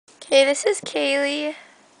Hey, this is Kaylee.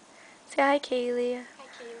 Say hi, Kaylee. Hi,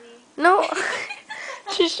 Kayley. No.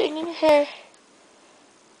 She's shaking her hair.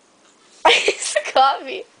 I got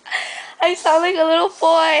me. I sound like a little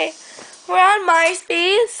boy. We're on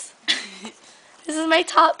MySpace. This is my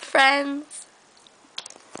top friends.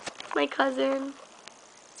 My cousin.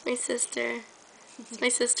 It's my sister. It's my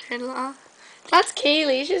sister-in-law. That's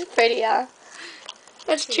Kaylee. She's pretty, yeah.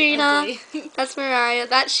 That's Trina. That's Mariah.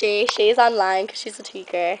 That's Shay. Shay's online because she's a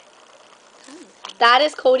tweaker. That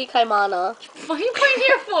is Cody Kaimana. What are you pointing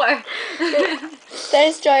here for?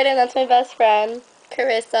 There's Jordan. That's my best friend.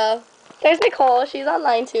 Carissa. There's Nicole. She's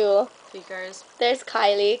online too. Tweakers. There's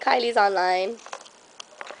Kylie. Kylie's online.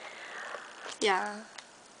 Yeah.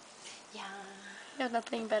 Yeah. You have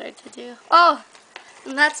nothing better to do. Oh,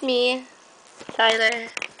 and that's me. Tyler.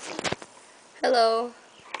 Hello.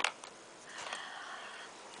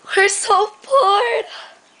 We're so bored.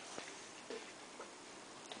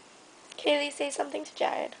 Kaylee, say something to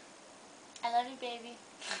Jared. I love you, baby.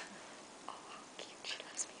 Oh, cute. She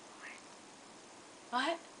loves me more.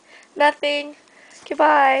 What? Nothing.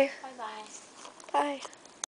 Goodbye. Bye-bye. Bye.